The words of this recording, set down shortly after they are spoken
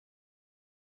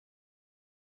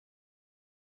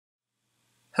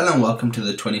Hello and welcome to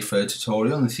the 23rd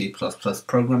tutorial in the C++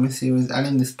 programming series, and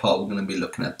in this part we're going to be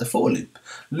looking at the for loop.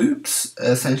 Loops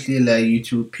essentially allow you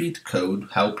to repeat code,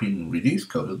 helping reduce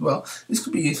code as well. This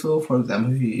could be useful, for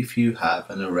example, if you have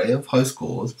an array of high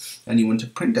scores and you want to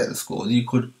print out the scores, you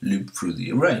could loop through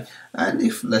the array. And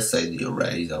if, let's say, the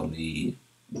array is only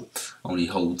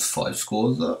holds 5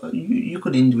 scores, you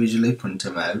could individually print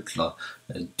them out, like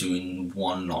doing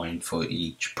one line for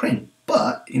each print.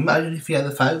 But imagine if you had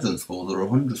 1,000 scores or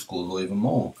 100 scores or even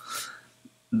more,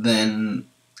 then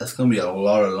that's going to be a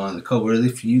lot of lines of code. Whereas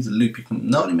if you use a loop, you can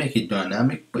not only make it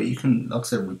dynamic, but you can, like I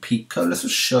said, repeat code. Let's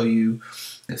just show you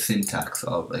the syntax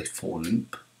of a for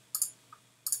loop.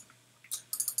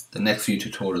 The next few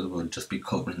tutorials will just be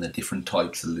covering the different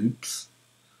types of loops.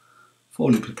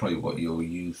 For loop is probably what you'll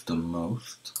use the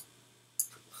most.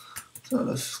 So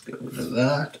let's get rid of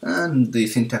that. And the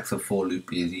syntax of for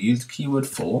loop is you use the keyword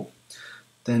for.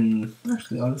 Then,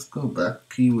 actually, I'll just go back,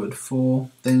 keyword for,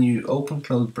 then you open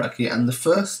close bracket, and the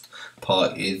first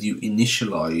part is you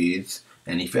initialize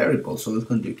any variable. So we're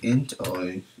going to do int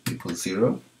I equals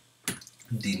 0.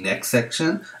 The next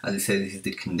section, as it says, is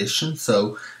the condition.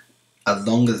 So as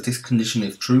long as this condition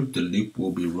is true, the loop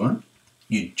will be run.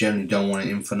 You generally don't want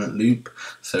an infinite loop,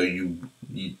 so you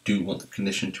do want the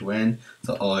condition to end.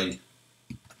 So I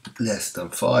less than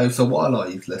 5. So while I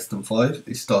is less than 5,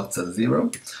 it starts at 0,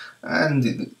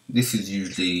 and this is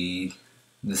usually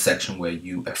the section where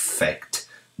you affect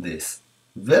this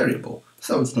variable.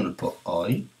 So it's going to put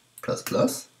I plus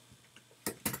plus,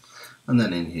 and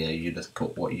then in here you just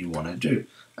put what you want to do,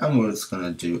 and we're just going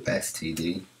to do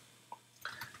std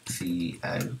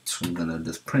cout. We're going to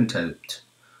just print out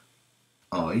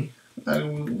I,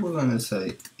 and we're going to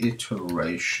say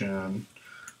iteration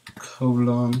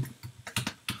colon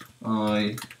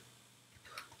I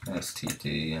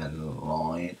std and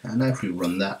line, and now if we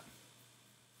run that,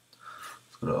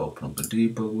 it's going to open up a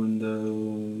debug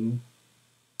window.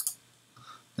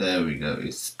 There we go,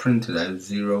 it's printed out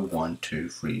 0, 1, 2,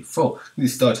 3, 4. We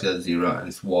started at 0 and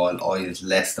it's while I is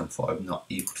less than 5, not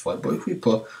equal to 5. But if we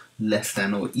put less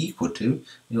than or equal to,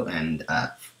 it'll end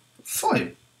at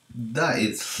 5. That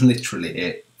is literally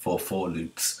it for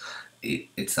loops.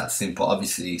 It's that simple.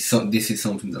 Obviously, this is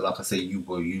something that, like I say, you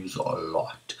will use a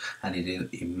lot, and it is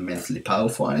immensely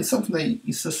powerful, and it's something that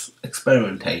it's just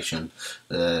experimentation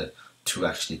to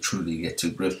actually truly get to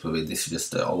grips with it. This is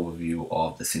just an overview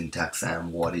of the syntax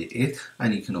and what it is,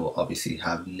 and you can obviously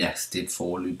have nested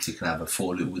for loops. You can have a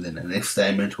for loop within an if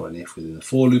statement or an if within a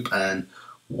for loop, and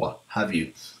what have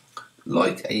you.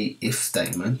 Like a if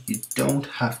statement, you don't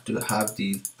have to have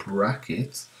these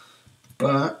brackets,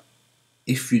 but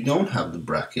if you don't have the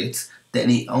brackets, then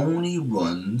it only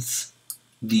runs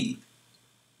the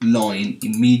line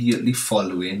immediately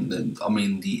following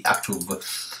the actual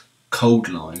code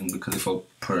line, because if I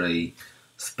put a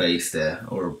space there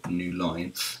or a new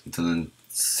line, it doesn't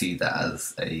see that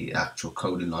as a actual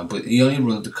coding line, but it only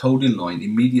runs the coding line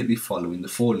immediately following the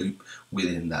for loop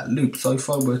within that loop. So if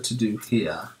I were to do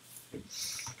here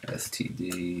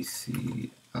std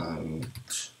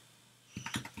cout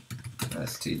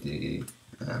std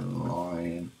and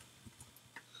line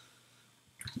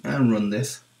and run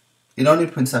this, it only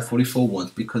prints out 44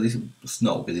 once because it's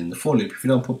not within the for loop. If you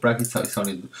don't put brackets out, it's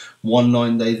only one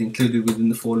line that is included within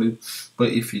the for loop, but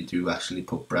if you do actually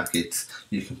put brackets,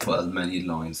 you can put as many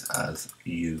lines as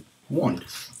you want.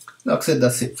 Like I said,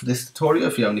 that's it for this tutorial.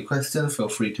 If you have any questions, feel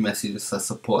free to message us at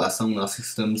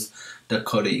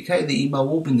support@songnosystems.co.uk. The email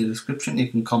will be in the description. You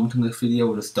can comment on this video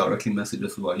or just directly message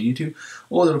us via YouTube.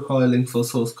 All the required links for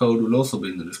source code will also be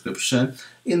in the description.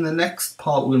 In the next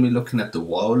part, we're going to be looking at the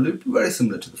while loop, very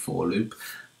similar to the for loop.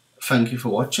 Thank you for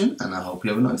watching, and I hope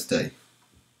you have a nice day.